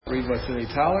read what's in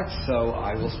italics, so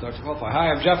I will start to qualify.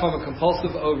 Hi, I'm Jeff. I'm a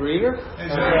compulsive overeater.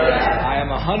 I am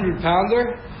a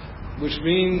 100-pounder, which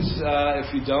means,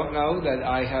 if you don't know, that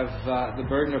I have the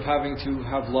burden of having to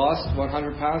have lost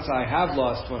 100 pounds. I have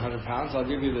lost 100 pounds. I'll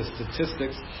give you the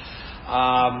statistics.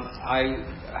 I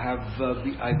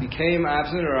became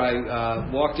abstinent, or I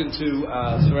walked into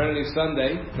Serenity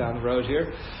Sunday down the road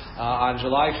here on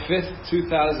July 5th,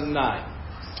 2009.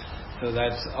 So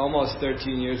that's almost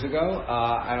 13 years ago,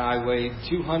 and I weighed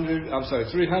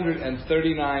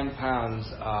 339 pounds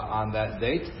on that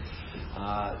date.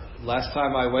 Last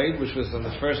time I weighed, which was on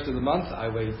the first of the month, I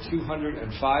weighed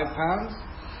 205 pounds,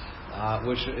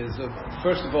 which is,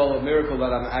 first of all, a miracle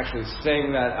that I'm actually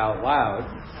saying that out loud.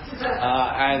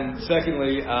 And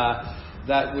secondly,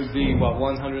 that would be,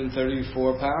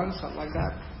 134 pounds, something like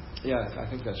that? Yeah, I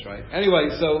think that's right.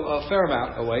 Anyway, so a fair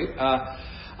amount of weight.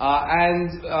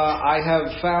 And I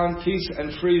have found peace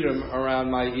and freedom around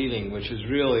my eating, which is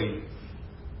really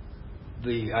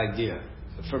the idea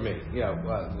for me.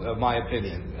 My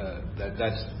opinion.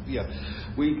 That's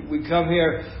we come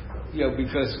here,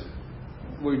 because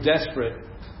we're desperate,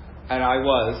 and I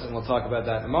was, and we'll talk about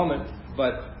that in a moment.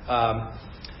 But and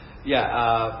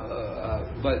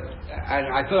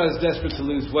I thought I was desperate to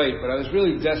lose weight, but I was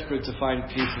really desperate to find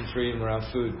peace and freedom around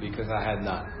food because I had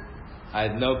none. I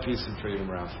had no peace and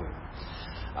freedom around food.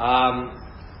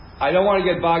 I don't want to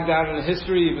get bogged down in the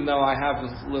history, even though I have a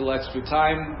little extra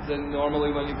time than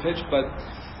normally when you pitch, but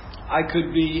I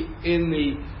could be in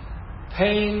the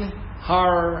pain,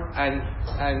 horror, and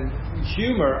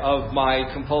humor of my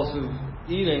compulsive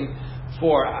eating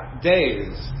for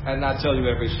days and not tell you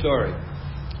every story.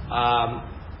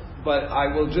 But I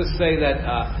will just say that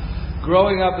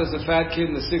growing up as a fat kid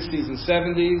in the 60s and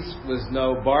 70s was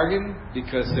no bargain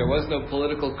because there was no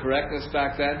political correctness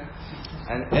back then.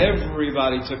 And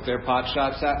everybody took their pot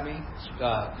shots at me.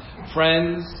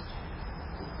 Friends,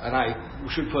 and I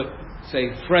should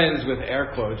say friends with air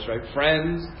quotes, right?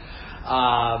 Friends,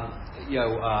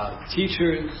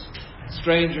 teachers,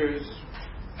 strangers,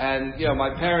 and,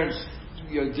 my parents,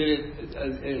 did it,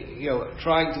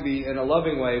 trying to be in a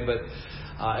loving way, but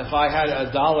if I had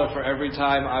 $1 for every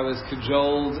time I was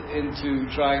cajoled into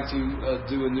trying to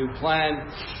do a new plan,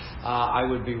 I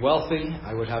would be wealthy.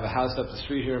 I would have a house up the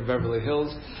street here in Beverly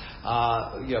Hills.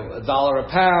 $1 a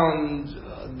pound.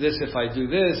 This if I do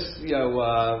this.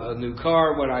 A new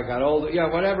car when I got older.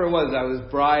 Whatever it was, I was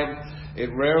bribed.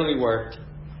 It rarely worked.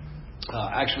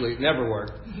 Actually, it never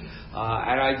worked.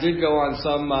 And I did go on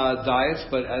some diets,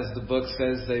 but as the book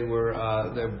says, they were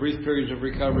brief periods of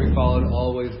recovery followed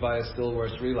always by a still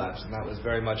worse relapse, and that was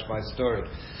very much my story.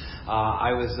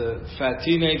 I was a fat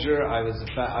teenager. I was a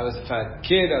fat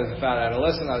kid. I was a fat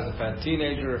adolescent. I was a fat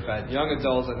teenager, a fat young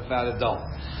adult, and a fat adult.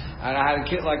 And I had a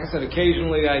kid, like I said,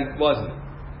 occasionally I wasn't,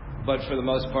 but for the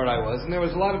most part I was, and there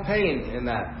was a lot of pain in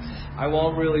that. I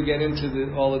won't really get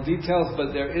into all the details,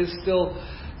 but there is still,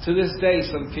 to this day,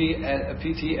 some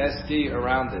PTSD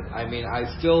around it. I mean, I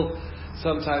still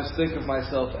sometimes think of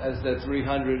myself as that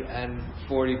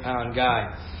 340-pound guy,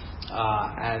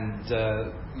 and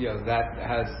that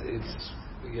has its,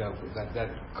 that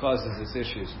causes its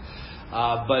issues.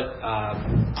 But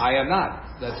I am not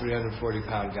that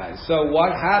 340-pound guy. So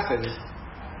what happened?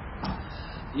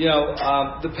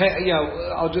 The pain.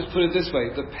 I'll just put it this way: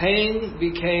 the pain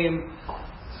became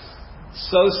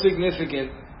so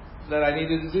significant that I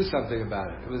needed to do something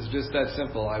about it. It was just that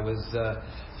simple. I was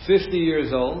 50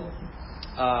 years old,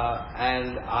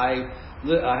 and I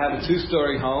had a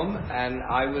 2-story home, and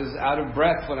I was out of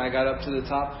breath when I got up to the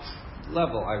top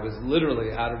level. I was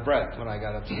literally out of breath when I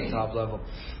got up to the top level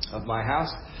of my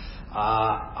house.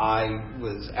 I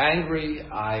was angry.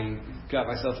 I got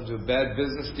myself into a bad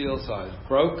business deal, so I was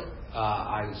broke.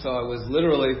 I was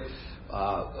literally,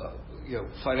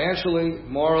 financially,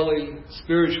 morally,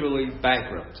 spiritually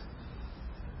bankrupt.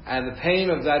 And the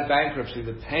pain of that bankruptcy,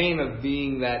 the pain of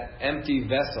being that empty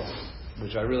vessel,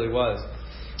 which I really was,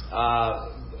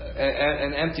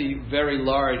 an empty, very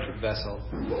large vessel,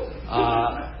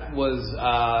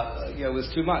 was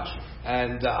too much.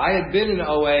 And I had been in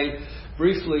OA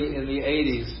briefly in the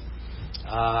 80s,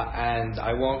 and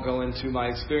I won't go into my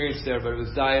experience there, but it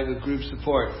was diet with group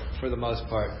support for the most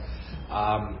part.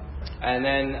 And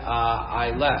then I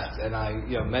left, and I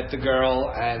met the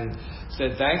girl and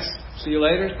said, thanks, see you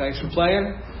later, thanks for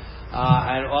playing.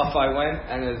 And off I went,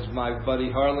 and as my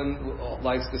buddy Harlan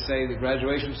likes to say, the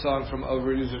graduation song from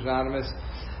Overeaters Anonymous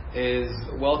is,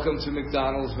 welcome to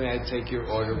McDonald's, may I take your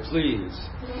order, please?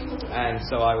 And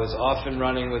so I was off and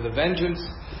running with a vengeance,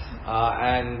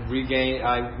 and regained,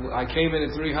 I came in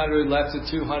at 300, left at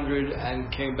 200,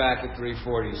 and came back at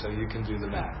 340, so you can do the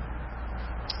math.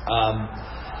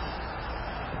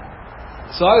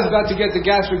 So I was about to get the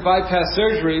gastric bypass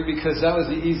surgery because that was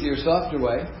the easier, softer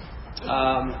way.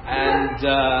 And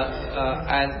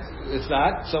it's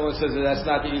not. Someone says that that's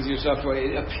not the easier, softer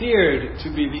way. It appeared to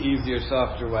be the easier,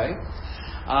 softer way.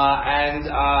 And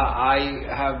I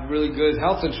have really good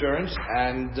health insurance,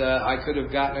 and I could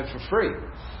have gotten it for free.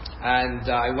 And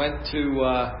I went to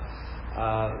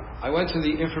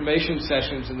the information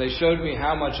sessions, and they showed me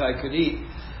how much I could eat.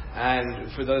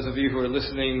 And for those of you who are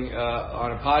listening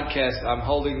on a podcast, I'm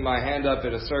holding my hand up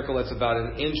in a circle that's about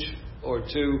an inch or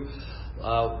two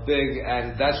big,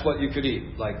 and that's what you could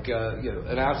eat, like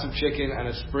an ounce of chicken and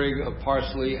a sprig of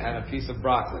parsley and a piece of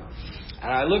broccoli. And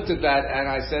I looked at that and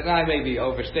I said, I may be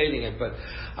overstating it, but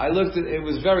I looked at it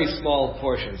was very small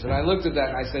portions, and I looked at that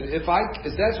and I said, if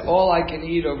that's all I can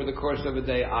eat over the course of a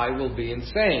day, I will be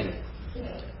insane.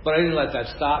 But I didn't let that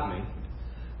stop me.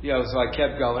 So I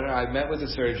kept going, and I met with the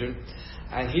surgeon,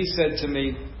 and he said to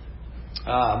me,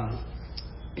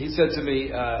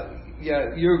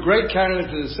 you're a great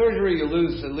candidate for the surgery. You'll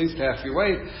lose at least half your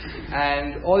weight,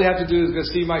 and all you have to do is go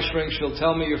see my shrink. She'll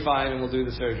tell me you're fine, and we'll do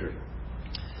the surgery.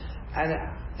 And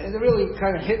it really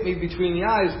kind of hit me between the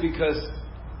eyes, because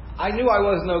I knew I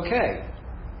wasn't okay.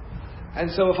 And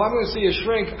so if I'm going to see a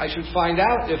shrink, I should find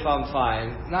out if I'm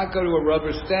fine, not go to a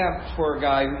rubber stamp for a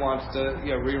guy who wants to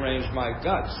rearrange my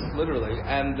guts, literally.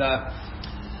 And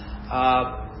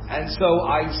so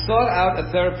I sought out a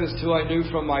therapist who I knew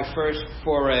from my first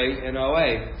foray in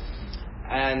OA.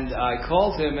 And I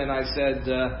called him and I said,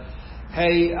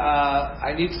 hey,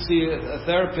 I need to see a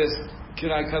therapist.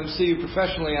 Can I come see you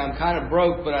professionally? I'm kind of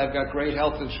broke, but I've got great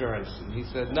health insurance. And he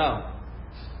said, no.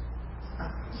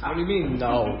 What do you mean,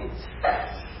 no?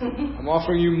 I'm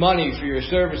offering you money for your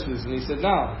services. And he said,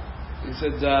 no. He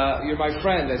said, you're my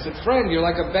friend. I said, friend, you're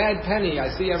like a bad penny.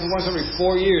 I see once every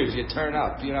 4 years you turn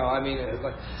up.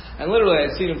 And literally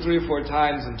I'd seen him 3 or 4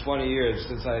 times in 20 years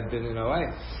since I had been in OA.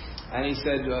 And he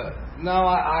said, no,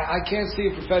 I can't see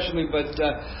you professionally, but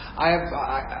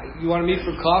you want to meet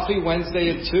for coffee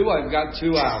Wednesday at 2? I've got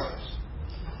 2 hours.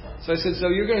 So I said, so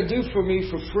you're going to do for me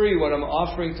for free what I'm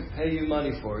offering to pay you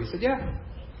money for? He said, yeah.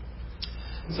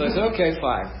 So I said, okay,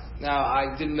 fine. Now,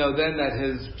 I didn't know then that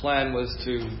his plan was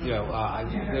to,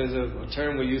 there's a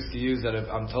term we used to use that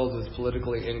I'm told is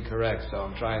politically incorrect, so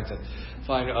I'm trying to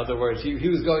find other words. He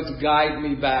was going to guide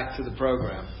me back to the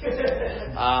program.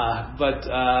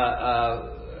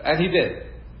 And he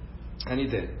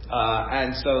did.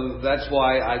 And so that's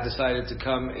why I decided to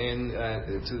come in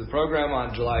to the program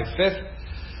on July 5th.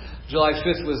 July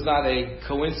 5th was not a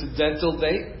coincidental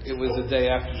date. It was the day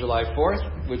after July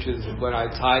 4th, which is when I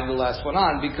tied the last one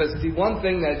on, because the one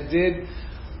thing that did,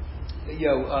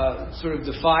 sort of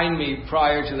define me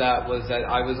prior to that was that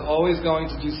I was always going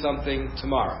to do something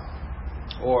tomorrow,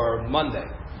 or Monday,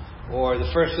 or the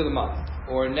first of the month,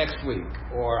 or next week,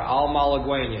 or Al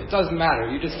Malaguena. It doesn't matter.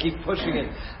 You just keep pushing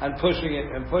it and pushing it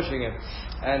and pushing it,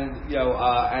 and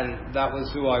and that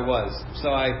was who I was.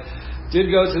 So I did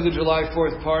go to the July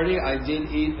 4th party. I did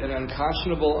eat an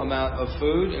unconscionable amount of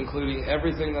food, including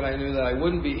everything that I knew that I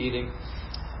wouldn't be eating,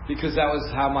 because that was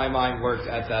how my mind worked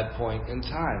at that point in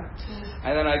time.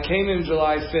 And then I came in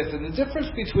July 5th, and the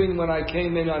difference between when I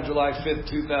came in on July 5th,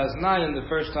 2009, and the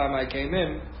first time I came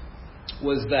in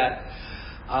was that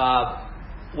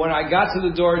when I got to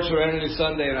the door at Serenity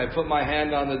Sunday and I put my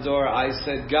hand on the door, I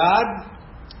said, God,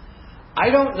 I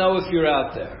don't know if you're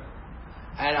out there.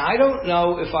 And I don't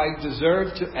know if I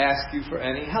deserve to ask you for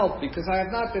any help, because I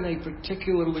have not been a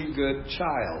particularly good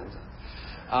child.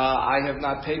 I have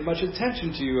not paid much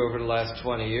attention to you over the last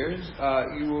 20 years.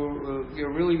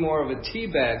 You're really more of a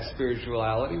teabag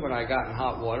spirituality. When I got in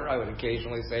hot water, I would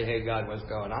occasionally say, hey, God, what's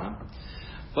going on?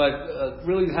 But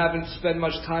really haven't spent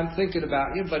much time thinking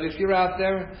about you. But if you're out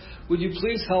there, would you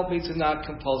please help me to not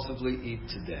compulsively eat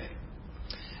today?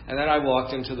 And then I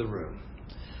walked into the room.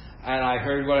 And I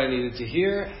heard what I needed to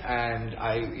hear, and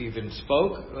I even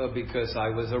spoke because I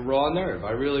was a raw nerve.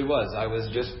 I really was. I was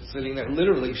just sitting there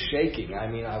literally shaking. I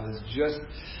mean, I was just,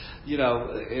 in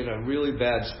a really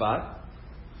bad spot.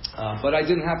 But I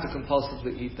didn't have to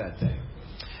compulsively eat that day.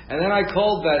 And then I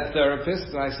called that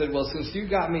therapist, and I said, well, since you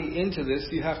got me into this,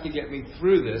 you have to get me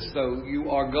through this, so you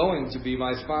are going to be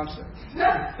my sponsor.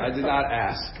 I did not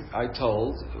ask. I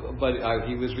told, but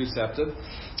he was receptive.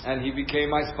 And he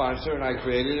became my sponsor, and I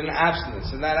created an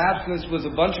abstinence. And that abstinence was a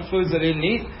bunch of foods I didn't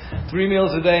eat, 3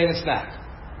 meals a day and a snack.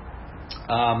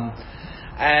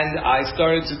 And I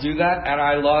started to do that, and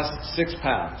I lost 6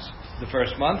 pounds the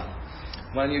first month.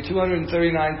 When you're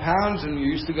 239 pounds and you're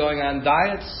used to going on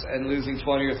diets and losing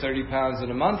 20 or 30 pounds in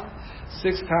a month,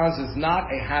 6 pounds is not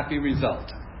a happy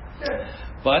result.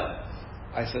 But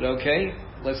I said, okay,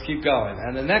 let's keep going.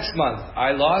 And the next month,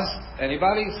 I lost,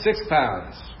 anybody? 6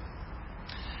 pounds.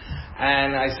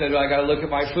 And I said, well, I got to look at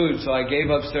my food. So I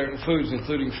gave up certain foods,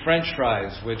 including French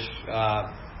fries, which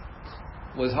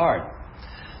was hard.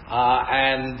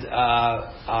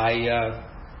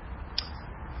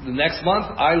 The next month,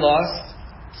 I lost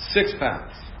 6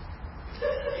 pounds.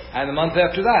 And the month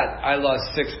after that, I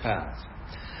lost 6 pounds.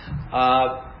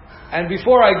 And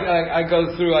before I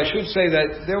go through, I should say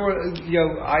that there were,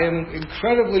 I am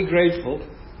incredibly grateful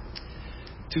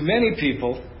to many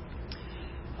people.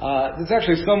 There's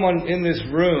actually someone in this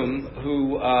room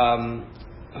who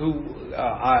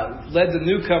led the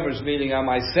newcomers meeting on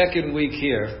my second week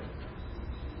here,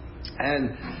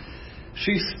 and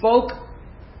she spoke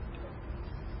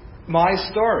my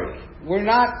story. We're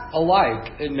not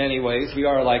alike in many ways. We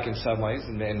are alike in some ways,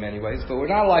 in many ways, but we're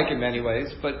not alike in many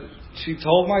ways. But she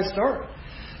told my story.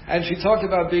 And she talked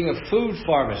about being a food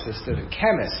pharmacist and a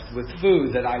chemist with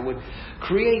food, that I would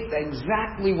create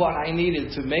exactly what I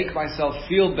needed to make myself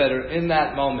feel better in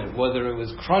that moment, whether it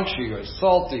was crunchy or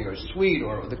salty or sweet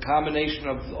or the combination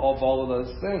of all of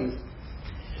those things.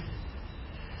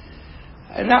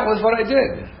 And that was what I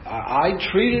did. I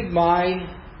treated my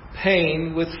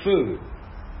pain with food.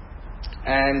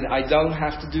 And I don't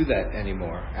have to do that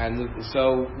anymore. And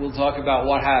so we'll talk about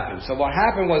what happened. So what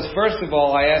happened was, first of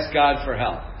all, I asked God for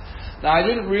help. Now, I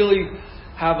didn't really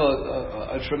have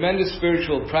a tremendous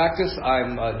spiritual practice.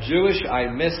 I'm Jewish. I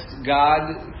missed God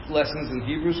lessons in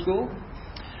Hebrew school.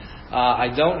 I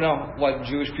don't know what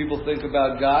Jewish people think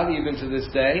about God even to this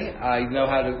day. I know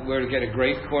where to get a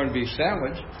great corned beef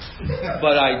sandwich,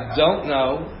 but I don't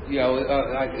know.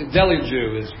 Deli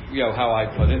Jew is how I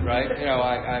put it, right?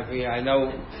 I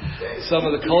know some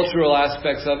of the cultural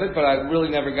aspects of it, but I really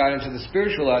never got into the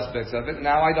spiritual aspects of it.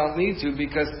 Now I don't need to,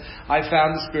 because I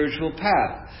found the spiritual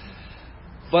path.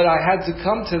 But I had to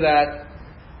come to that,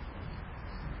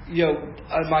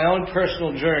 my own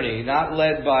personal journey, not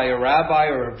led by a rabbi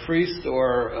or a priest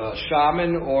or a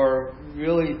shaman or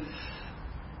really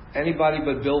anybody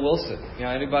but Bill Wilson,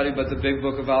 anybody but the Big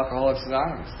Book of Alcoholics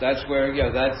Anonymous. That's where,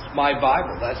 that's my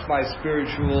Bible. That's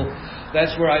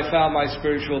where I found my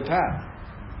spiritual path.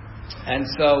 And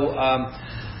so,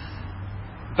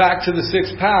 back to the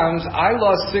 6 pounds, I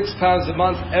lost 6 pounds a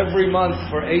month every month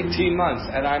for 18 months,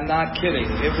 and I'm not kidding.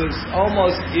 It was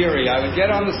almost eerie. I would get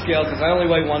on the scale, because I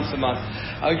only weigh once a month.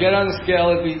 I would get on the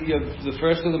scale at the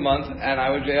first of the month, and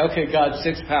I would say, okay, God,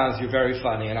 6 pounds, you're very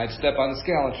funny. And I'd step on the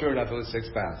scale, and sure enough, it was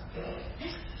 6 pounds.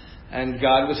 And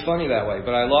God was funny that way.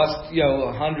 But I lost,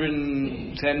 110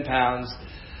 pounds,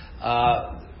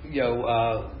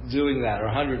 doing that, or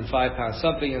 105 pounds,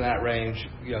 something in that range,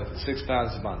 6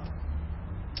 pounds a month.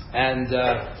 And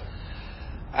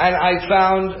I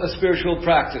found a spiritual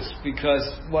practice, because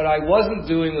what I wasn't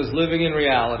doing was living in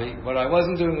reality. What I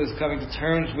wasn't doing was coming to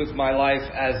terms with my life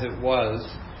as it was.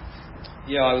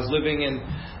 I was living in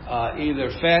either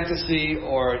fantasy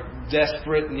or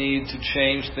desperate need to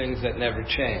change things that never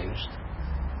changed.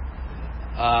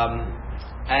 Now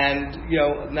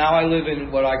I live in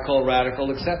what I call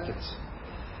radical acceptance.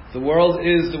 The world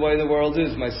is the way the world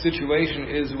is. My situation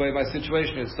is the way my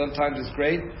situation is. Sometimes it's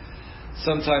great.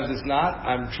 Sometimes it's not.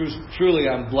 I'm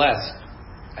blessed.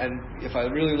 And if I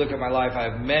really look at my life, I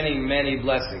have many, many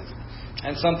blessings.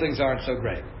 And some things aren't so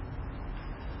great.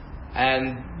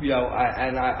 And,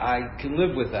 I can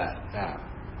live with that now.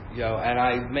 And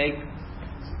I make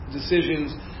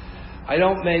decisions. I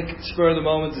don't make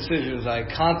spur-of-the-moment decisions. I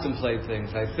contemplate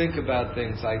things. I think about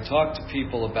things. I talk to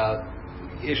people about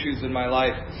issues in my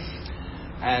life,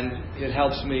 and it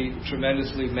helps me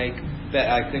tremendously make,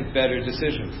 I think, better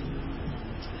decisions.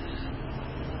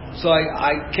 So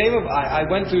I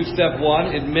went through step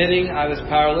 1, admitting I was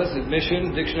powerless,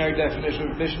 admission, dictionary definition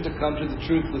of admission, to come to the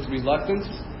truth with reluctance.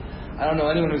 I don't know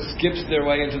anyone who skips their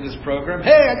way into this program.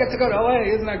 Hey, I get to go to OA,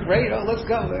 isn't that great? Oh, let's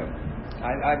go there.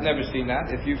 I've never seen that.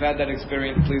 If you've had that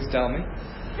experience, please tell me.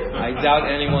 I doubt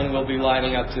anyone will be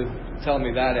lining up to tell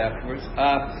me that afterwards.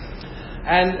 But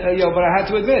I had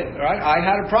to admit, right, I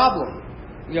had a problem.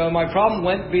 My problem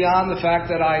went beyond the fact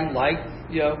that I liked,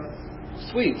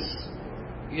 sweets.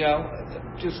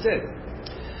 Just did.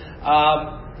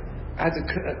 I had to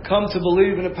come to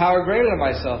believe in a power greater than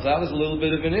myself. That was a little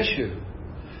bit of an issue.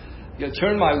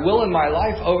 Turn my will and my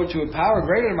life over to a power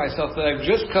greater than myself that I've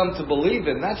just come to believe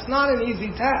in. That's not an easy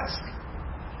task.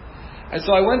 And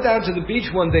so I went down to the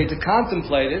beach one day to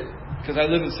contemplate it, because I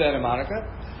live in Santa Monica.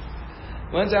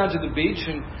 Went down to the beach,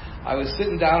 and I was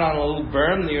sitting down on a little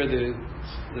berm near the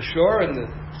shore, and the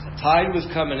tide was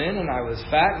coming in, and I was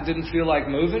fat and didn't feel like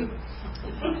moving.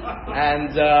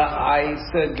 And I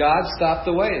said, God, stop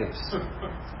the waves.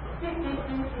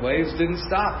 waves didn't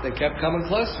stop. They kept coming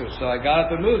closer. So I got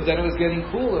up and moved. Then it was getting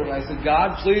cooler. And I said,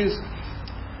 God, please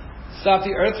stop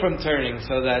the earth from turning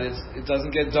so that it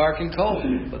doesn't get dark and cold.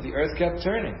 But the earth kept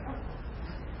turning.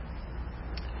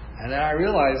 And then I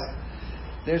realized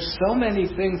there's so many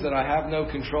things that I have no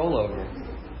control over.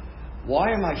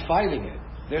 Why am I fighting it?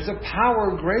 There's a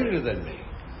power greater than me.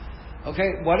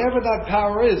 Okay, whatever that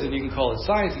power is, and you can call it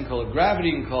science, you can call it gravity,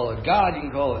 you can call it God, you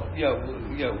can call it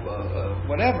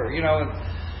whatever,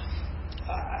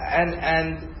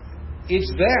 and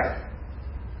it's there.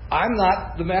 I'm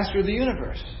not the master of the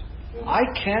universe. I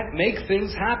can't make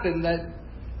things happen that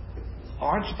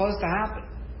aren't supposed to happen.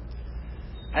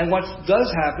 And what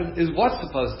does happen is what's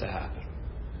supposed to happen.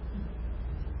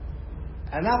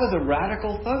 And that was a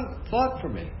radical thought for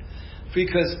me.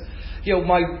 Because,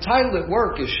 my title at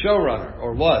work is showrunner,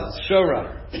 or was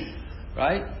showrunner,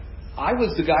 right? I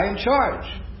was the guy in charge,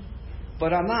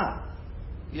 but I'm not.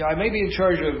 I may be in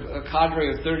charge of a cadre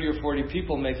of 30 or 40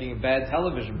 people making a bad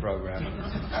television program,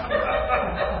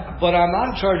 but I'm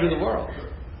not in charge of the world.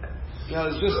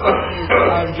 It's just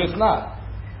I'm just not.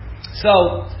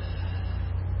 So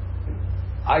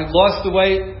I lost the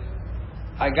weight.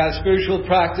 I got spiritual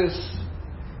practice.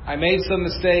 I made some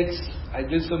mistakes. I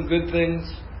did some good things,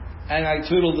 and I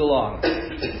tootled along.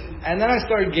 And then I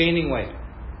started gaining weight,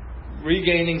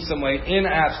 regaining some weight in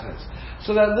abstinence.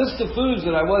 So that list of foods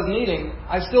that I wasn't eating,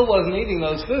 I still wasn't eating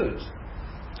those foods.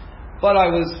 But I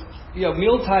was,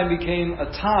 mealtime became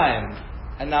a time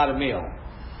and not a meal.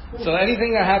 So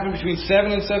anything that happened between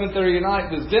 7 and 7:30 at night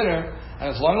was dinner, and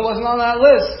as long as it wasn't on that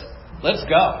list, let's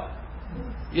go.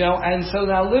 And so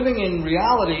now living in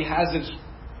reality has its,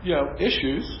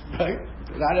 issues, right?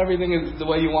 Not everything is the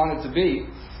way you want it to be.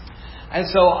 And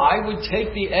so I would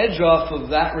take the edge off of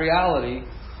that reality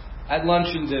at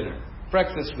lunch and dinner.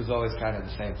 Breakfast was always kind of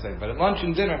the same thing. But at lunch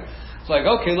and dinner, it's like,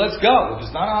 okay, let's go. If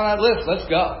it's not on that list, let's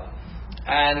go.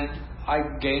 And I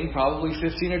gained probably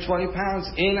 15 or 20 pounds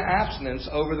in abstinence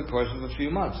over the course of a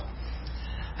few months.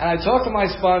 And I talked to my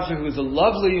sponsor, who is a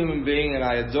lovely human being, and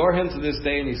I adore him to this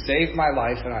day, and he saved my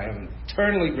life, and I am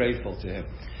eternally grateful to him.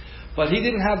 But he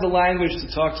didn't have the language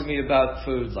to talk to me about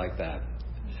food like that.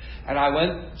 And I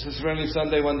went to Serenity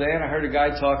Sunday one day and I heard a guy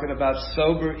talking about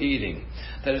sober eating.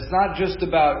 That it's not just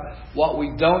about what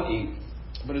we don't eat,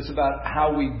 but it's about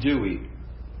how we do eat.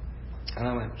 And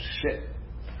I went, shit,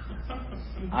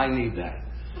 I need that.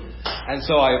 And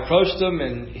so I approached him,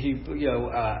 and he,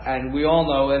 and we all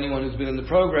know, anyone who's been in the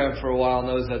program for a while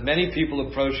knows that many people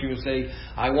approach you and say,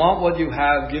 I want what you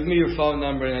have, give me your phone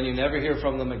number, and then you never hear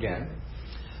from them again.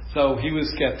 So he was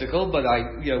skeptical, but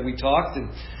we talked, and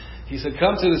he said,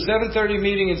 come to the 7:30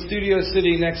 meeting in Studio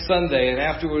City next Sunday, and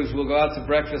afterwards we'll go out to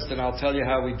breakfast and I'll tell you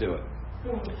how we do it.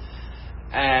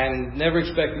 And never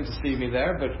expecting to see me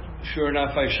there, but sure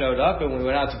enough I showed up, and we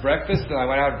went out to breakfast, and I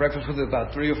went out to breakfast with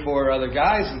about 3 or 4 other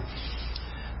guys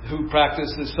who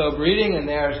practice this sober eating, and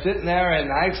they're sitting there,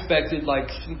 and I expected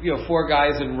 4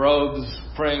 guys in robes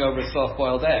praying over a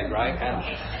soft-boiled egg, right?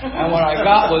 And what I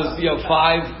got was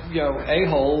 5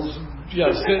 a-holes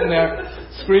sitting there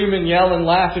screaming, yelling,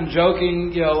 laughing,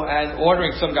 joking, and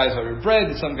ordering. Some guys ordered bread,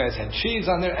 and some guys had cheese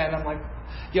on there, and I'm like,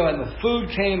 and the food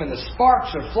came, and the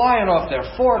sparks are flying off their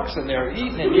forks, and they're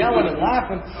eating and yelling and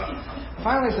laughing.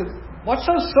 Finally I said, what's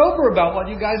so sober about what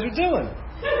you guys are doing?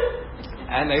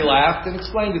 And they laughed and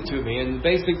explained it to me. And the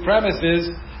basic premise is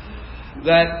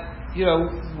that,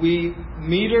 we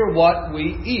meter what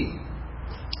we eat.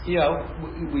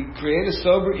 We create a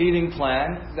sober eating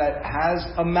plan that has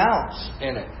amounts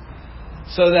in it.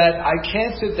 So that I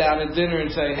can't sit down at dinner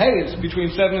and say, hey, it's between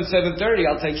 7 and 7:30,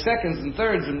 I'll take seconds and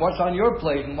thirds, and what's on your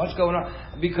plate, and what's going on.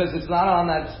 Because it's not on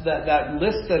that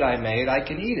list that I made, I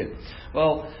can eat it.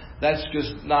 Well, that's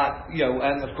just not,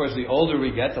 and of course the older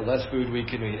we get, the less food we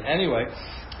can eat anyway.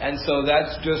 And so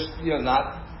that's just,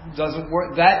 doesn't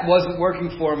work. That wasn't working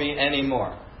for me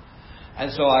anymore.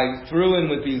 And so I threw in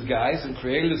with these guys and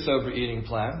created a sober eating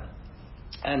plan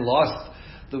and lost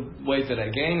the weight that I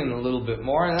gained and a little bit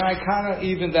more. And then I kind of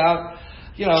evened out,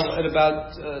 at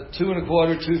about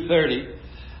 2.25, 230,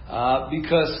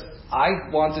 because I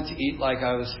wanted to eat like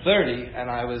I was 30 and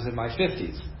I was in my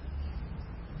 50s.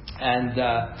 And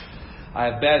I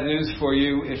have bad news for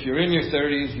you. If you're in your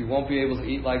 30s, you won't be able to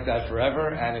eat like that forever.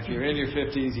 And if you're in your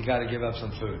 50s, you got to give up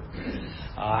some food.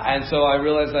 And so I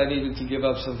realized I needed to give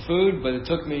up some food, but it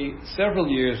took me several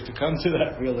years to come to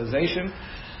that realization.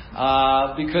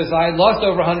 Because I lost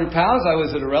over 100 pounds. I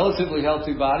was at a relatively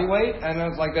healthy body weight. And I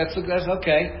was like, that's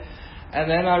okay. And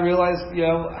then I realized,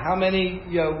 how many,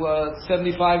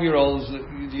 75-year-olds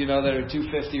that are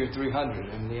 250 or 300?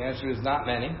 And the answer is not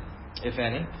many, if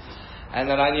any. and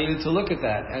that I needed to look at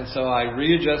that. And so I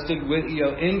readjusted with,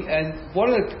 and one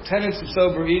of the tenets of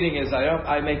sober eating is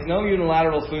I make no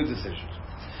unilateral food decisions.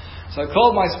 So I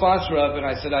called my sponsor up and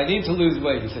I said, I need to lose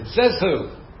weight. He said, says who?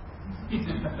 He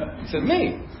said,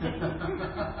 me.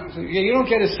 I said, yeah, you don't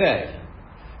get a say.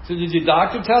 He said, did your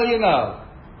doctor tell you? No.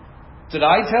 Did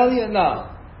I tell you? No.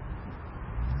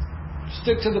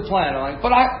 Stick to the plan. I'm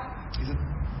like, he said,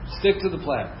 stick to the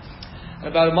plan. And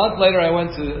about a month later, I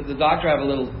went to the doctor. I have a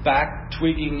little back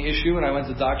tweaking issue, and I went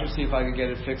to the doctor to see if I could get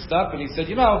it fixed up. And he said,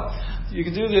 you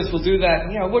can do this, we'll do that.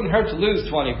 And, it wouldn't hurt to lose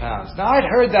 20 pounds. Now, I'd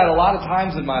heard that a lot of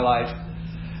times in my life.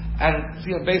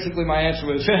 And, basically my answer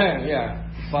was, yeah,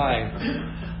 fine.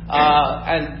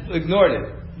 And ignored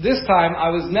it. This time,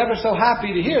 I was never so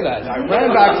happy to hear that. I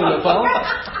ran back to the phone,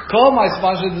 called my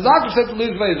sponsor. The doctor said to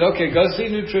lose weight. Okay, go see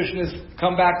a nutritionist.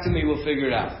 Come back to me. We'll figure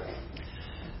it out.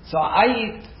 So I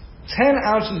eat 10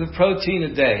 ounces of protein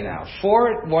a day now.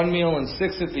 4 at one meal and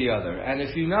 6 at the other. And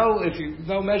if you know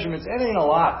measurements, it ain't a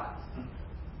lot.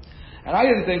 And I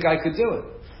didn't think I could do it.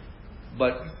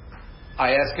 But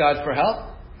I asked God for help,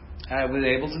 and I was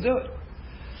able to do it.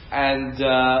 And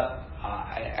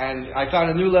I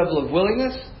found a new level of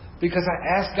willingness because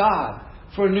I asked God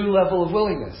for a new level of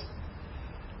willingness.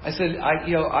 I said,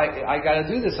 I got to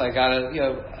do this. I got to,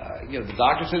 the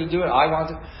doctor said to do it. I want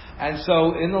to. And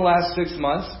so in the last 6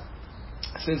 months,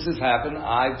 since this happened,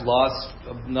 I've lost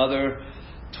another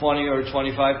 20 or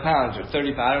 25 pounds or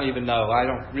 30 pounds. I don't even know. I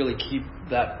don't really keep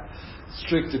that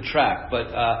strict a track.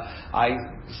 But I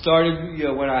started,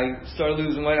 when I started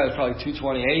losing weight, I was probably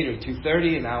 228 or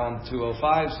 230, and now I'm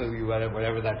 205, so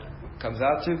whatever that comes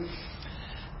out to.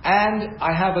 And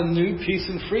I have a new peace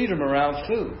and freedom around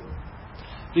food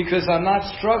because I'm not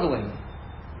struggling.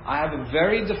 I have a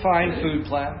very defined food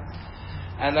plan,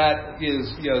 and that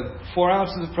is 4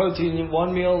 ounces of protein in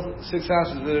one meal, 6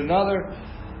 ounces in another,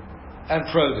 and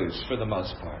produce for the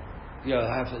most part.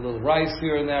 I have a little rice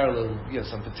here and there, a little,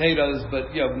 some potatoes,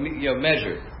 but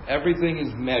measured. Everything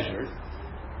is measured,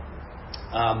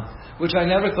 which I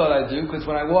never thought I'd do, because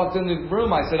when I walked in the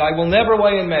room, I said, I will never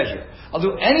weigh and measure. I'll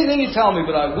do anything you tell me,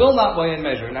 but I will not weigh and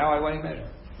measure. Now I weigh and measure.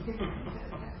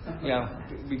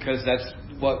 Because that's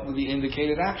what the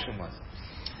indicated action was.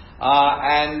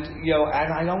 And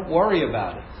I don't worry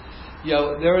about it.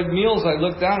 There are meals I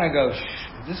look down and I go,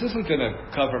 this isn't going to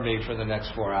cover me for the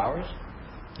next 4 hours.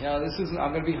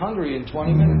 I'm going to be hungry in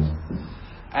 20 minutes.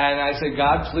 And I say,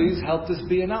 God, please help this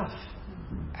be enough.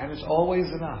 And it's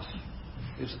always enough.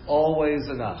 It's always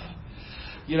enough.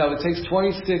 It takes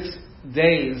 26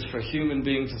 days for a human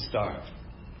being to starve.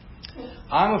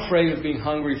 I'm afraid of being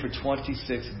hungry for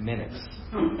 26 minutes.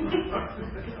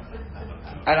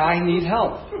 And I need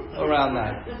help around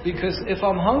that. Because if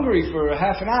I'm hungry for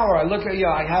half an hour, I look at,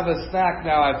 I have a snack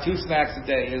now. I have 2 snacks a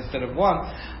day instead of 1.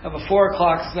 I have a 4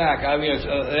 o'clock snack. An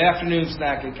afternoon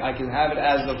snack. I can have it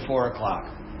as of 4 o'clock.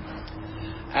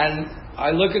 And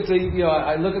I look at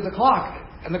the clock.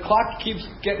 And the clock keeps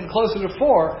getting closer to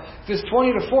 4. If it's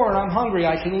 20 to 4 and I'm hungry,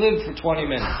 I can live for 20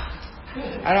 minutes.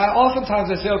 And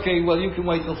oftentimes I say, okay, well, you can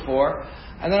wait till 4.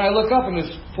 And then I look up and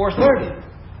it's 4:30.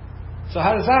 So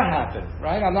how does that happen,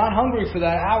 right? I'm not hungry for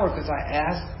that hour because I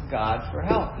asked God for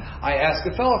help. I ask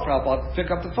a fellow for help. I'll pick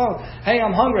up the phone. Hey,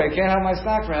 I'm hungry. I can't have my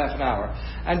snack for half an hour.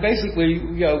 And basically,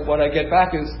 what I get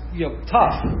back is,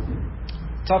 tough.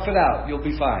 Tough it out. You'll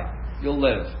be fine. You'll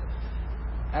live.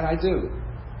 And I do,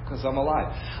 because I'm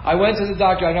alive. I went to the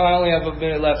doctor. I know I only have a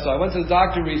minute left, so I went to the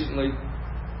doctor recently.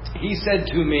 He said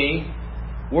to me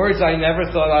words I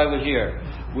never thought I would hear,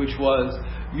 which was,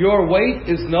 your weight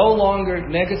is no longer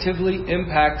negatively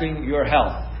impacting your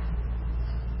health.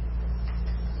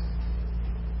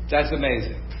 That's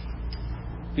amazing.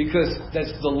 Because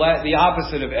that's the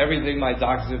opposite of everything my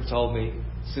doctors have told me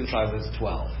since I was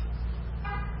 12.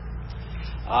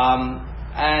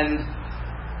 And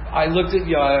I looked at,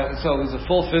 so it was a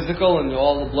full physical and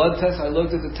all the blood tests. I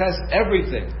looked at the tests,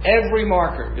 everything. Every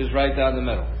marker is right down the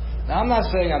middle. Now, I'm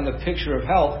not saying I'm the picture of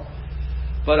health,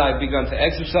 but I've begun to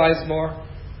exercise more.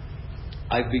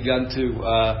 I have begun to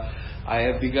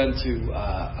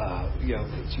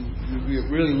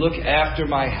really look after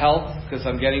my health because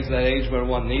I'm getting to that age where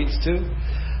one needs to.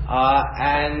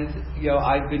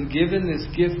 I've been given this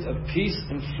gift of peace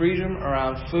and freedom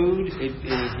around food. It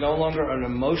is no longer an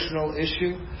emotional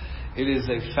issue. It is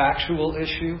a factual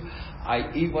issue.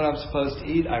 I eat what I'm supposed to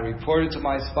eat. I report it to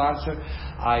my sponsor.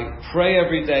 I pray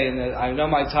every day, and I know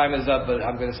my time is up, but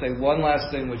I'm going to say one last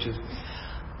thing, which is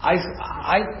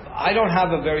I don't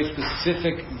have a very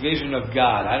specific vision of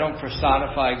God. I don't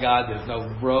personify God. There's no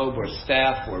robe or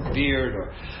staff or beard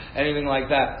or anything like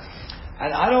that.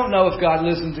 And I don't know if God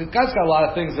listens to... God's got a lot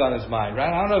of things on His mind,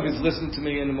 right? I don't know if He's listening to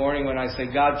me in the morning when I say,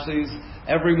 God, please...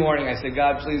 Every morning I say,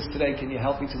 God, please, today, can you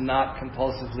help me to not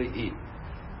compulsively eat?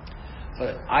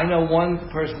 But I know one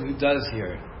person who does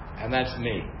hear it, and that's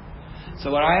me.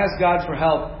 So when I ask God for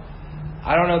help,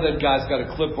 I don't know that God's got a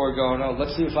clipboard going, oh,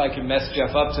 let's see if I can mess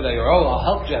Jeff up today, or, oh, I'll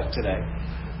help Jeff today.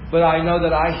 But I know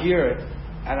that I hear it,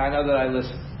 and I know that I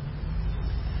listen.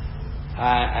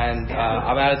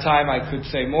 I'm out of time. I could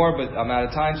say more, but I'm out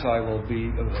of time, so I will be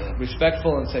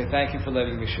respectful and say thank you for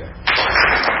letting me share.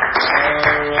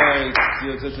 All right.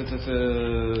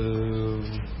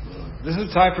 This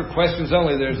is time for questions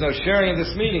only. There's no sharing in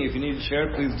this meeting. If you need to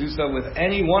share, please do so with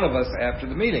any one of us after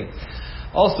the meeting.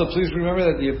 Also, please remember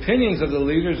that the opinions of the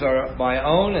leaders are my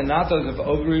own and not those of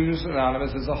Overeaters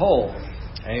Anonymous as a whole.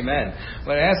 Amen.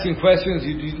 When asking questions,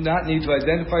 you do not need to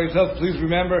identify yourself. Please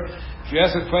remember, if you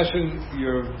ask a question,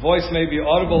 your voice may be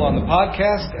audible on the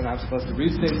podcast, and I'm supposed to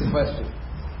restate the question.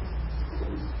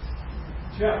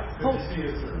 Jeff, good to see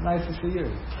you, sir. Nice to see you.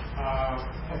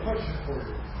 A question for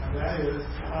you, and that is,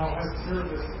 how has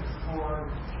service informed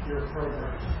your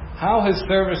program? How has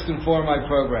service informed my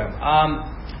program?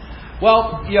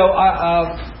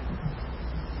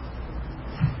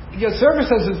 Service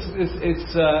has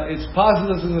its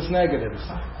positives and its negatives.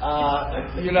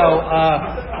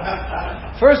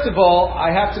 First of all,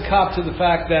 I have to cop to the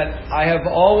fact that I have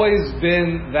always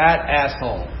been that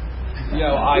asshole.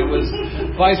 I was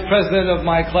vice president of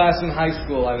my class in high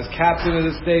school. I was captain of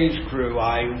the stage crew.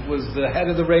 I was the head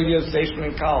of the radio station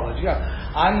in college.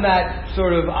 I'm that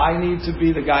sort of, I need to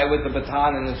be the guy with the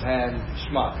baton in his hand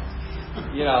schmuck.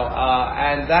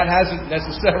 And that hasn't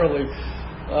necessarily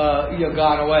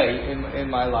gone away in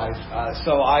my life.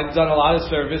 So I've done a lot of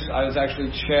service. I was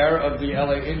actually chair of the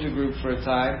LA Intergroup for a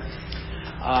time.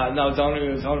 No, don't.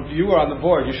 You were on the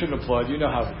board. You shouldn't applaud. You know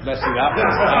how messy that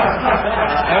was.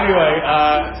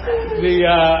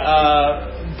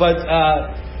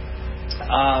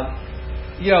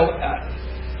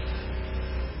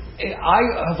 I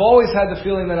have always had the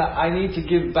feeling that I need to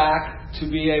give back to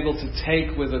be able to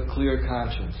take with a clear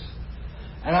conscience.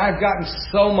 And I've gotten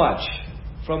so much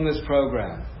from this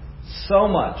program,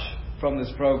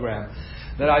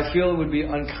 that I feel it would be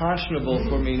unconscionable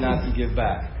for me not to give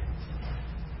back.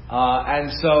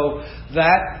 And so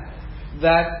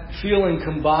that feeling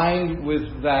combined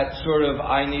with that sort of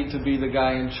I need to be the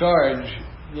guy in charge,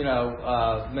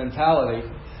 mentality,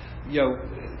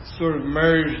 sort of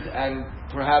merged and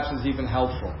perhaps is even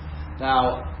helpful.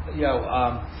 Now,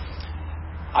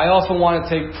 I often want to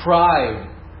take pride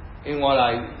in what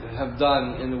I have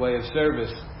done in the way of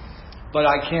service, but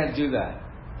I can't do that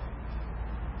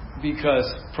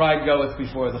because pride goeth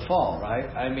before the fall, right?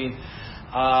 I mean,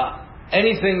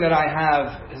 anything that I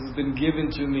have has been given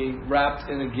to me, wrapped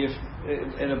in a gift,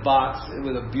 in a box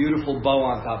with a beautiful bow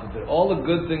on top of it. All the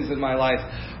good things in my life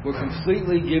were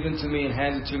completely given to me and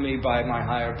handed to me by my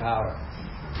higher power.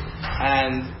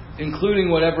 And including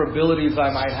whatever abilities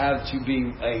I might have to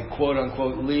be a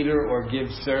quote-unquote leader or give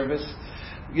service.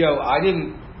 I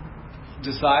didn't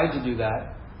decide to do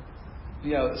that.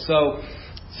 So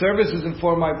service has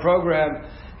informed my program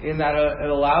in that it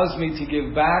allows me to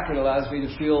give back, it allows me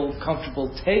to feel comfortable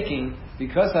taking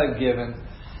because I've given,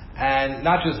 and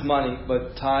not just money,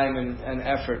 but time and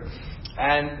effort.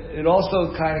 And it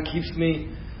also kind of keeps me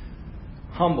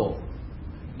humble,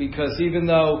 because even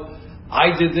though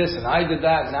I did this and I did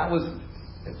that, and that was,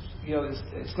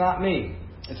 it's not me,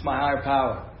 it's my higher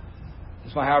power.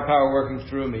 It's my higher power working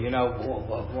through me. A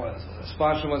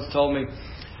sponsor once told me,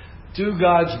 do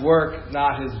God's work,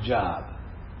 not His job.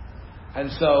 And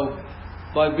so,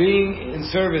 by being in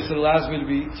service, it allows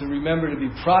me to remember to be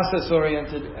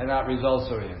process-oriented and not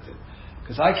results-oriented.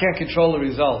 Because I can't control the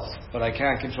results, but I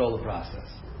can control the process.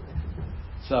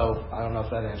 So, I don't know if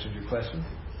that answered your question.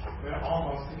 Well,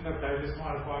 almost, except I just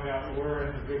want to find out where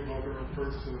in the big book it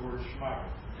refers to the word schmuck.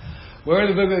 Where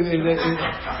in the big book?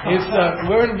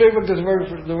 Where in the big book does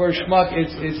the word schmuck?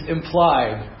 It's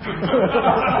implied.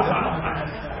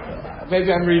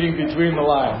 Maybe I'm reading between the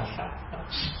lines.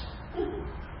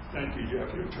 Thank you,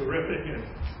 Jeff. You're terrific. And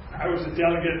I was a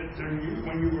delegate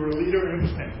when you were a leader, and it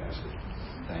was fantastic.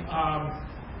 Thank you.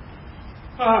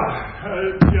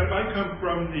 Jeff, I come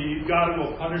from the God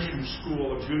will punish you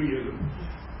school of Judaism,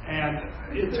 and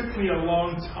it took me a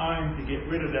long time to get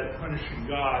rid of that punishing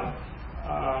God.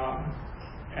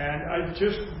 And I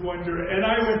just wonder, and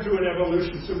I went through an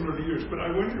evolution similar to yours, but I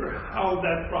wonder how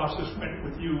that process went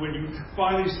with you when you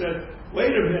finally said,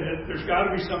 wait a minute, there's got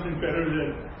to be something better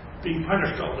than being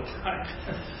punished all the time.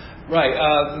 Right.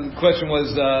 The question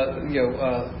was,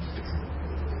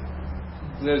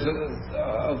 there's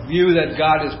a view that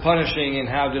God is punishing, and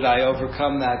how did I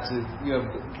overcome that to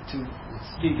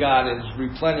see God as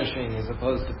replenishing as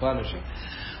opposed to punishing.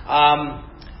 I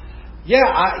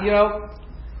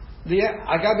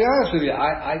gotta be honest with you.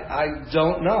 I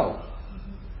don't know.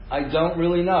 I don't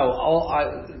really know.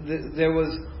 There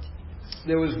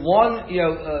was one,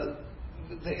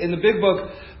 in the big book,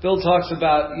 Bill talks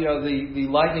about, the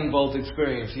lightning bolt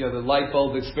experience, the light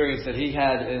bulb experience that he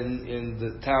had in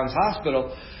the town's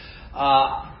hospital.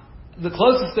 The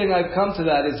closest thing I've come to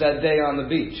that is that day on the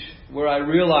beach, where I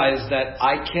realized that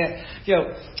I can't,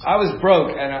 I was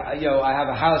broke, and I have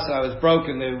a house, and I was broke,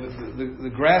 and the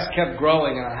grass kept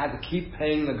growing, and I had to keep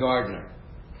paying the gardener.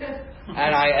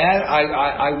 And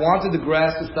I wanted the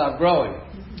grass to stop growing.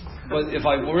 But if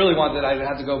I really wanted, I'd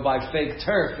have to go buy fake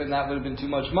turf, and that would have been too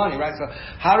much money, right? So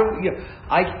how do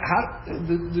I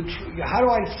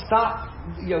stop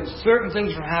certain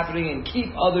things from happening and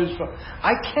keep others from?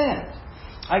 I can't.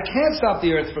 I can't stop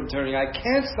the earth from turning. I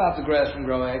can't stop the grass from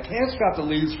growing. I can't stop the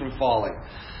leaves from falling.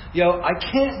 I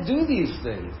can't do these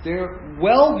things. They're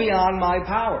well beyond my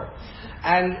power.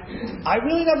 And I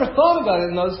really never thought about it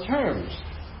in those terms.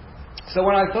 So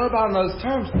when I thought about it in those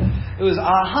terms, it was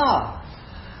aha.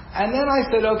 And then I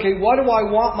said, okay, what do I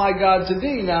want my God to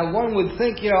be? Now, one would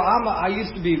think, I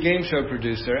used to be a game show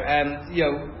producer, and,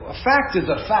 a fact is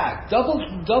a fact.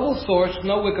 Double source,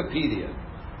 no Wikipedia.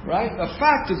 Right? A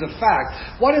fact is a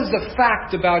fact. What is the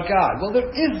fact about God? Well, there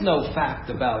is no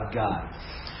fact about God.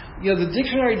 The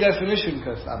dictionary definition,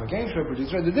 because I'm a game show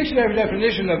producer, the dictionary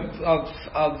definition of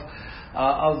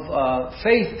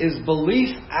faith is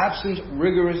belief absent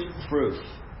rigorous proof.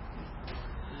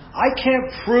 I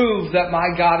can't prove that my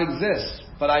God exists,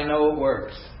 but I know it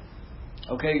works.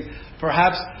 Okay?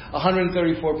 Perhaps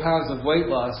 134 pounds of weight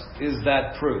loss is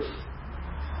that proof.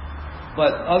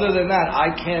 But other than that,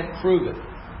 I can't prove it.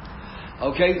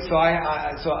 Okay, so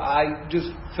I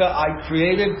just felt I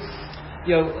created,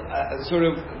 a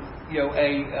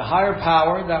higher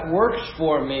power that works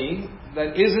for me,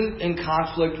 that isn't in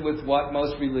conflict with what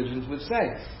most religions would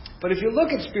say. But if you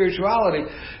look at spirituality,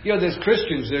 there's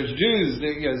Christians, there's Jews,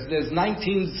 there's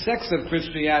 19 sects of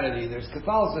Christianity, there's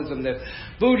Catholicism, there's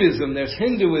Buddhism, there's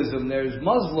Hinduism, there's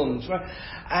Muslims, right?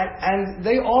 And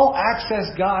they all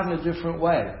access God in a different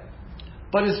way.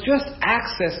 But it's just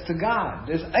access to God.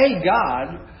 There's a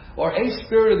God or a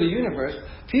spirit of the universe.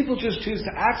 People just choose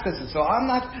to access it. So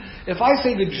if I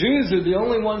say the Jews are the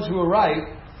only ones who are right,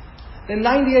 then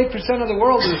 98% of the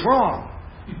world is wrong.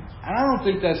 And I don't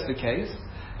think that's the case.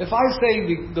 If I say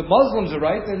the Muslims are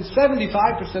right, then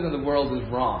 75% of the world is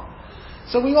wrong.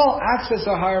 So we all access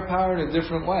our higher power in a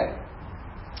different way.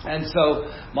 And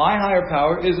so my higher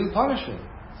power isn't punishing.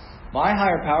 My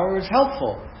higher power is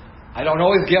helpful. I don't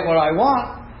always get what I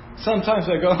want. Sometimes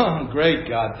I go, oh, great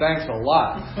God, thanks a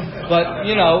lot. But,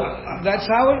 that's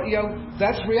how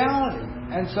that's reality.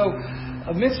 And so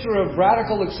a mixture of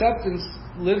radical acceptance,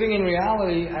 living in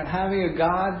reality, and having a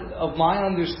God of my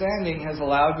understanding has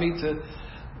allowed me to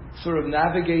sort of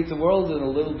navigate the world in a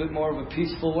little bit more of a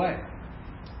peaceful way.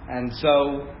 And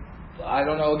so, I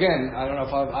don't know if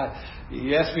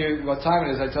you asked me what time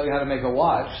it is, I tell you how to make a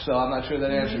watch, so I'm not sure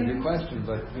that answered your question,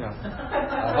 but,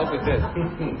 I hope it did.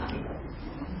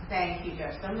 Thank you,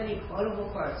 Josh. So many quotable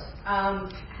quotes.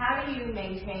 How do you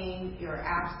maintain your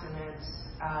abstinence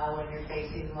when you're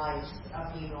facing life's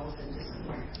upheavals and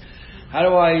disappointments? How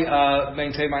do I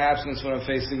maintain my abstinence when I'm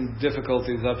facing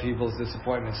difficulties, upheavals,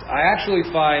 disappointments? I actually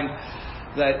find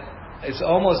that it's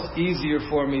almost easier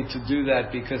for me to do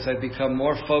that because I become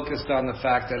more focused on the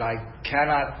fact that I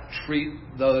cannot treat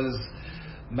those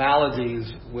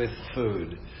maladies with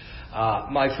food.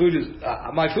 My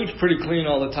food's pretty clean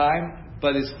all the time,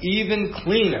 but it's even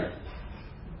cleaner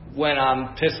when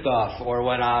I'm pissed off or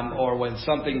when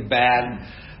something bad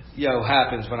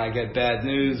happens, when I get bad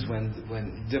news,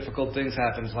 when difficult things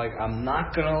happen. It's like, I'm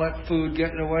not going to let food get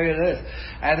in the way of this.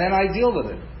 And then I deal with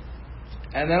it.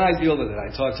 I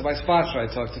talk to my sponsor, I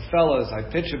talk to fellows, I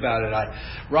pitch about it, I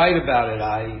write about it,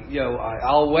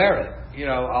 I'll wear it.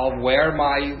 I'll wear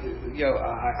my,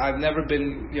 I've never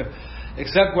been,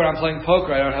 except when I'm playing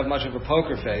poker, I don't have much of a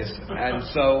poker face. And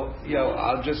so,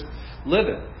 I'll just live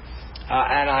it.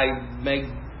 And I make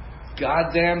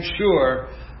goddamn sure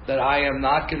that I am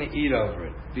not going to eat over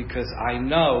it, because I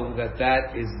know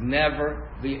that is never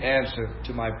the answer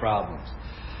to my problems.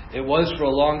 It was for a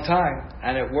long time,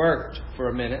 and it worked for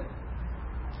a minute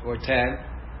or 10.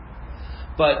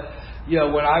 But,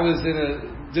 when I was in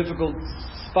a difficult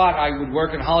spot, I would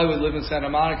work in Hollywood, live in Santa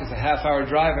Monica. It's a half-hour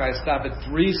drive, and I'd stop at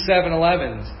 3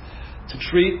 7-Elevens to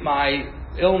treat my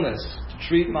illness, to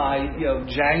treat my,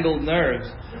 jangled nerves.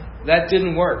 That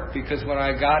didn't work because when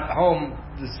I got home,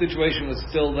 the situation was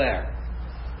still there.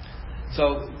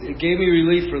 So it gave me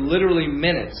relief for literally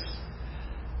minutes.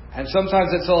 And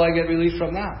sometimes that's all I get relief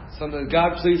from now. Sometimes,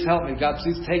 God, please help me. God,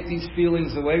 please take these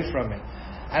feelings away from me.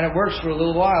 And it works for a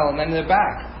little while, and then they're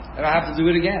back. And I have to do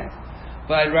it again.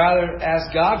 But I'd rather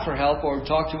ask God for help or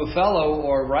talk to a fellow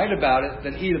or write about it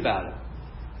than eat about it.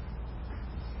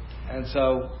 And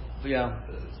so, yeah.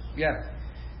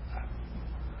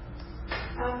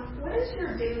 What is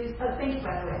your daily... thank you,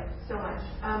 by the way, so much.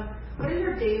 What is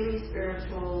your daily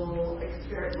spiritual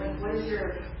experience? Like, what is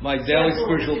your... My daily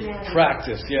spiritual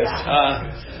practice, yes.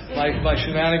 Yeah. My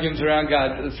shenanigans around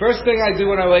God. The first thing I do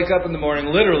when I wake up in the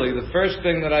morning, literally, the first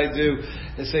thing that I do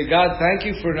is say, God, thank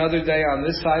you for another day on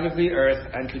this side of the earth,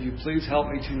 and could you please help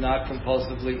me to not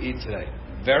compulsively eat today?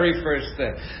 Very first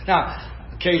thing. Now,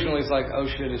 occasionally it's like, oh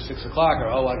shit, it's 6 o'clock, or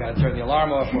oh, I got to turn the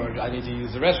alarm off, or I need to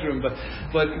use the restroom. But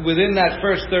within that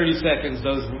first 30 seconds,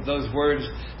 those words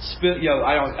spill.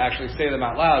 I don't actually say them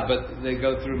out loud, but they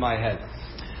go through my head.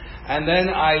 And then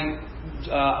I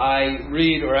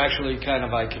read, or actually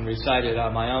I can recite it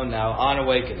on my own now, On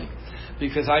Awakening.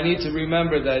 Because I need to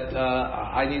remember that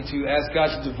I need to ask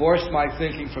God to divorce my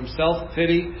thinking from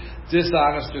self-pity,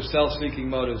 dishonest, or self-seeking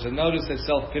motives. And notice that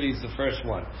self-pity is the first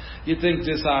one. You'd think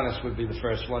dishonest would be the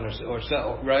first one,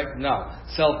 right? No,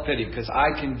 self-pity, because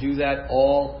I can do that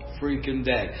all freaking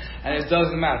day. And it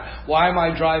doesn't matter. Why am I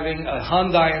driving a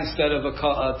Hyundai instead of a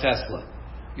Tesla?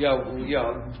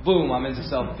 Boom, I'm into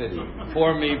self-pity.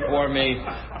 Pour me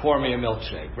a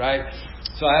milkshake, right?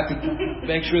 So I have to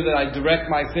make sure that I direct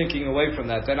my thinking away from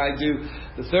that. Then I do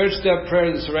the third step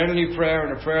prayer, the serenity prayer,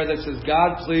 and a prayer that says,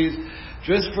 God, please,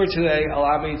 just for today,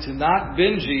 allow me to not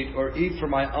binge eat or eat for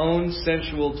my own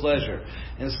sensual pleasure.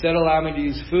 Instead, allow me to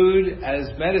use food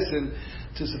as medicine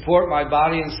to support my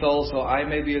body and soul so I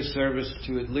may be of service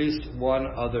to at least one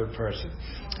other person.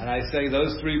 And I say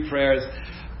those three prayers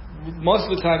most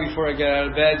of the time before I get out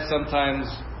of bed, sometimes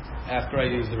after I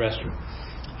use the restroom.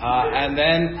 And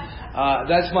then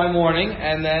that's my morning,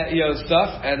 and then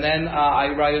stuff. And then I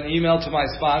write an email to my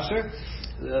sponsor,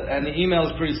 and the email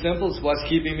is pretty simple. It's what's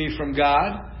keeping me from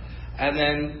God. And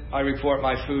then I report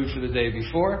my food for the day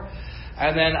before.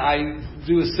 And then I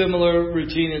do a similar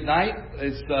routine at night.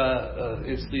 It's the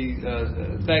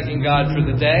thanking God for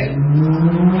the day,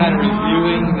 kind of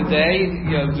reviewing the day,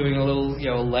 doing a little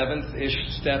 11th-ish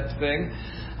step thing.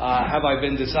 Have I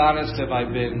been dishonest? Have I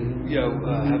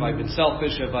been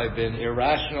selfish? Have I been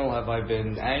irrational? Have I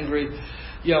been angry?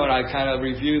 And I kind of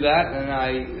review that, and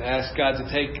I ask God to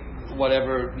take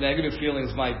whatever negative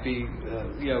feelings might be,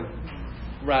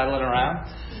 rattling around,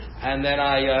 and then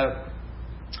I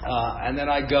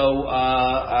go,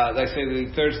 I say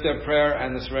the third step prayer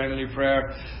and the serenity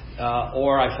prayer,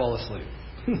 or I fall asleep.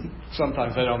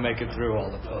 Sometimes I don't make it through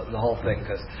the whole thing,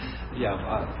 because,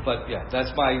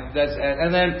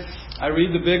 and then I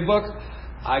read the big book,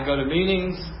 I go to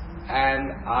meetings,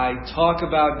 and I talk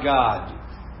about God,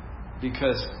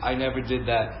 because I never did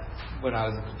that when I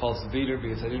was a compulsive eater,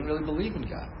 because I didn't really believe in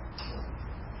God.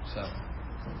 So.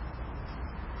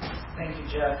 Thank you,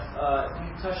 Jeff.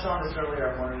 You touched on this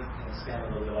earlier. I'm wondering if you can expand a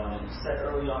little bit on it. You said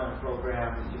early on in the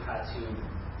program that you had to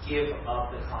give up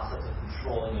the concept of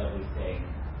controlling everything.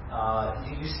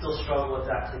 Do you still struggle with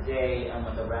that today? And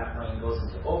when the rat brain goes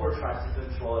into overdrive to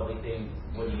control everything,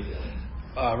 what do you do?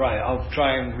 Right. I'll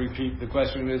try and repeat the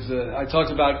question. I talked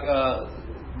about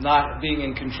not being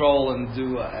in control, and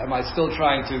am I still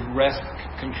trying to wrest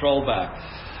control back?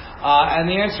 And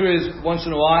the answer is once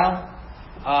in a while.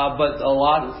 But a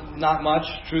lot, not much,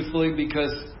 truthfully,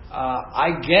 because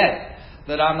I get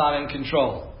that I'm not in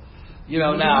control.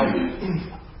 Now,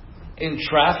 in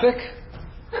traffic,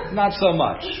 not so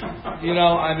much.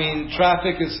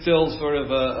 Traffic is still sort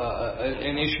of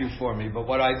an issue for me. But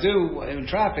what I do in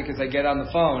traffic is I get on the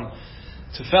phone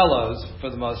to fellows, for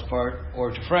the most part,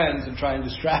 or to friends, and try and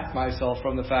distract myself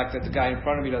from the fact that the guy in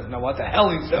front of me doesn't know what the hell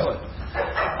he's doing.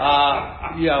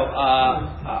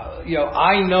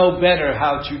 I know better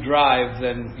how to drive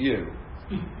than you.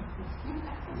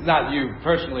 Not you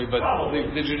personally, but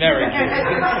the generic you.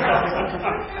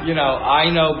 I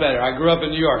know better. I grew up in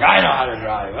New York. I know how to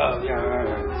drive.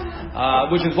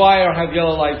 Which is why I don't have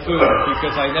yellow light food,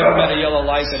 because I never met a yellow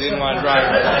light that didn't want to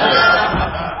drive.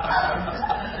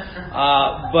 I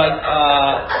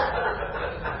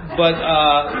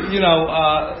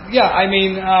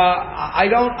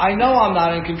know I'm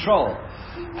not in control.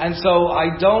 And so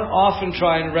I don't often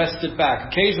try and wrest it back.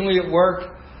 Occasionally at work,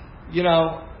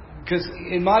 because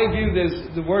in my view, there's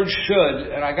the word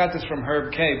should, and I got this from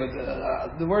Herb K., but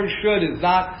the word should is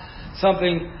not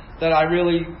something that I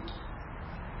really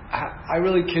I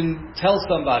really can tell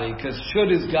somebody, because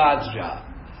should is God's job.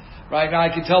 Right now, I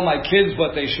can tell my kids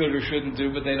what they should or shouldn't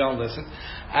do, but they don't listen.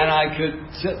 And I could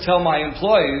tell my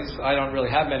employees. I don't really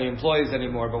have many employees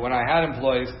anymore, but when I had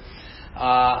employees,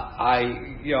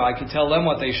 I could tell them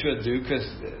what they should do because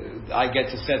I get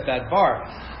to set that bar.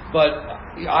 But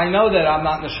I know that I'm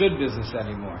not in the should business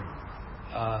anymore,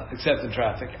 except in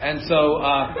traffic. And so,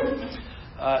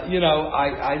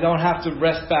 I don't have to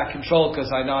wrest back control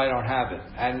because I know I don't have it.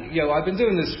 And I've been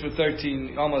doing this for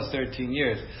almost 13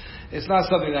 years. It's not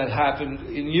something that happened.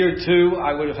 In year 2,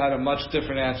 I would have had a much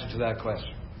different answer to that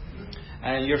question.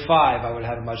 And in year 5, I would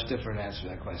have had a much different answer to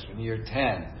that question. In year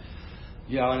 10,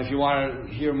 and if you want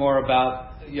to hear more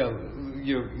about,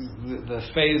 the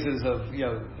phases of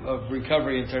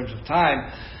recovery in terms of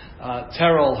time,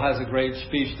 Terrell has a great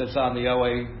speech that's on the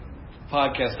OA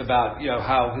podcast about,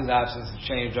 how his abstinence has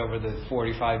changed over the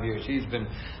 45 years he's been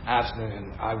abstinent,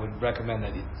 and I would recommend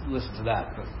that you listen to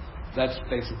that. But that's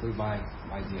basically my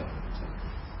deal.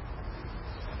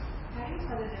 How do you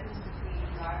tell the difference between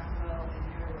God's will and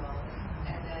your will?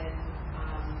 And then,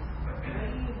 what do you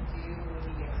do when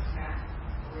you get smacked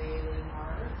really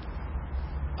hard?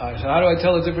 So how do I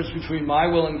tell the difference between my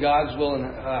will and God's will,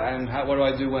 and what do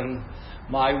I do when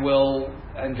my will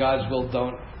and God's will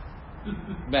don't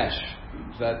mesh?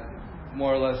 Is that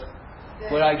more or less?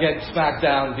 Would I get smacked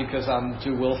down because I'm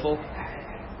too willful?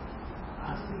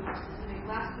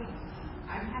 Last week,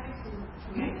 I'm having some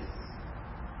tremendous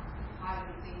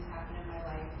positive things happen in my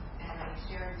life, and I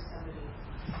shared with somebody,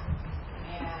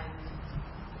 and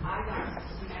I got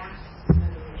smacked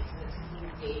literally. So it took me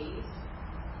days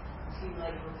to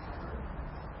recover.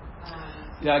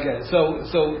 Yeah, I get it. So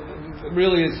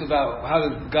really, it's about how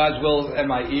does God's will and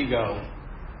my ego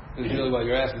is really what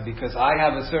you're asking, because I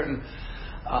have a certain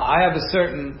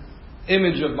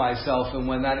image of myself, and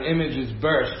when that image is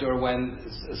burst, or when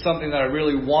something that I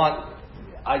really want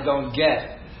I don't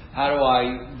get, how do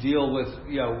I deal with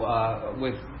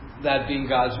with that being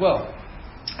God's will?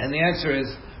 And the answer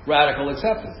is radical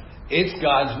acceptance. It's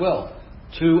God's will.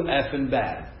 Too effing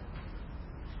bad.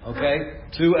 Okay?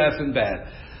 Too effing bad.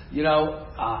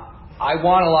 I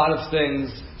want a lot of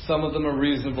things. Some of them are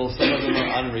reasonable. Some of them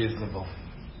are unreasonable.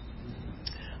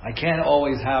 I can't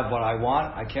always have what I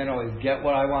want. I can't always get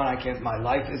what I want. My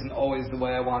life isn't always the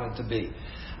way I want it to be.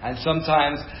 And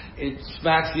sometimes it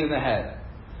smacks you in the head.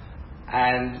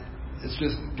 And it's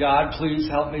just, God, please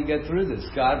help me get through this.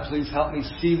 God, please help me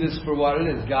see this for what it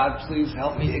is. God, please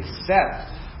help me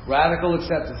accept. Radical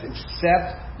acceptance.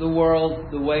 Accept the world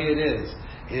the way it is.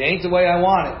 It ain't the way I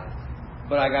want it,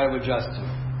 but I got to adjust to it.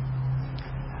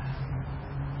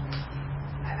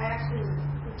 I actually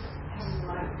having a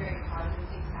lot of very positive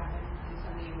things happen, and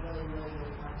somebody really, really,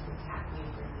 really wants to attack me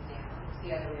and bring me down. It's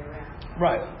the other way around.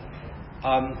 Right.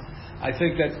 I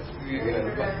think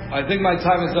my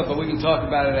time is up, but we can talk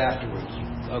about it afterwards.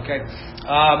 Okay.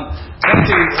 Thank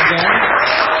you again.